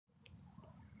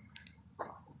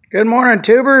Good morning,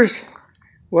 tubers.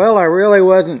 Well, I really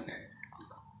wasn't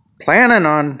planning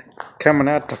on coming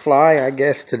out to fly, I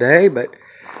guess, today, but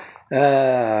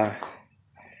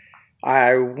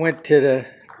I went to the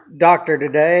doctor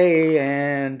today,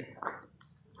 and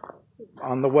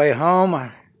on the way home,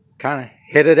 I kind of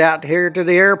headed out here to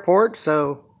the airport,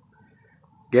 so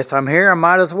guess I'm here. I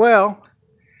might as well.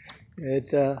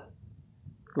 It's a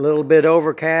little bit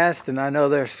overcast, and I know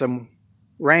there's some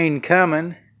rain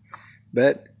coming,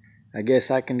 but I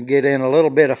guess I can get in a little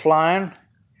bit of flying.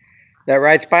 That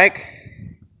right, Spike?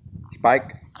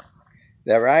 Spike?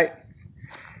 That right?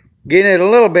 Get it a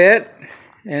little bit,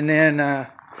 and then I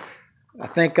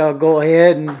think I'll go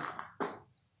ahead and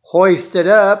hoist it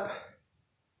up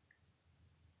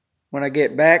when I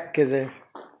get back, because it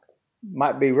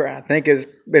might be, I think it's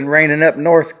been raining up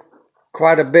north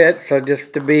quite a bit, so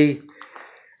just to be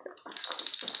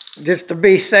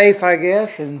safe, I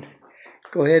guess, and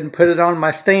go ahead and put it on my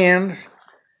stands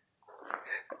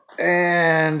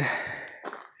and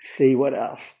see what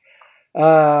else.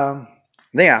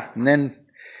 Yeah, and then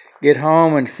get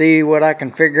home and see what I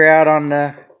can figure out on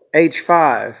the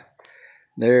H5.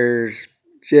 There's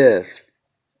just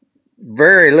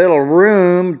very little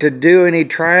room to do any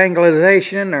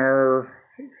triangulation or,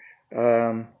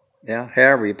 yeah,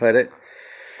 however you put it.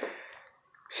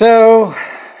 So,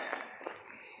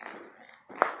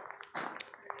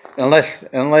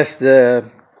 unless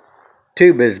the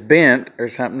tube is bent or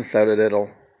something so that it'll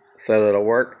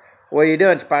work. What are you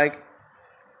doing, Spike?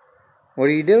 What are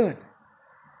you doing?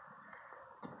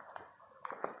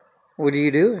 What are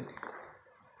you doing?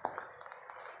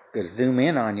 Gotta zoom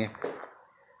in on you.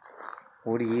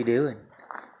 What are you doing?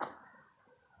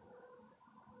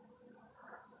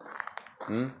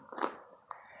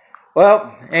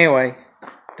 Well, anyway,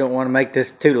 don't want to make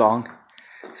this too long.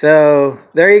 So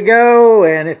there you go,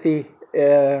 and if you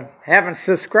haven't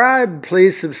subscribed,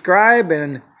 please subscribe,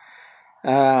 and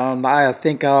I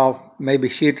think I'll maybe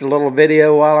shoot a little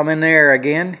video while I'm in there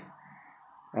again.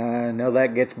 I know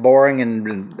that gets boring, and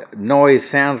the noise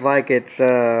sounds like it's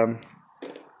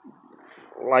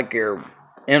like you're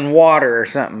in water or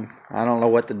something. I don't know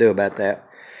what to do about that,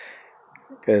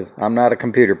 because I'm not a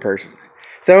computer person.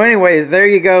 So anyways, there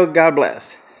you go. God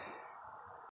bless.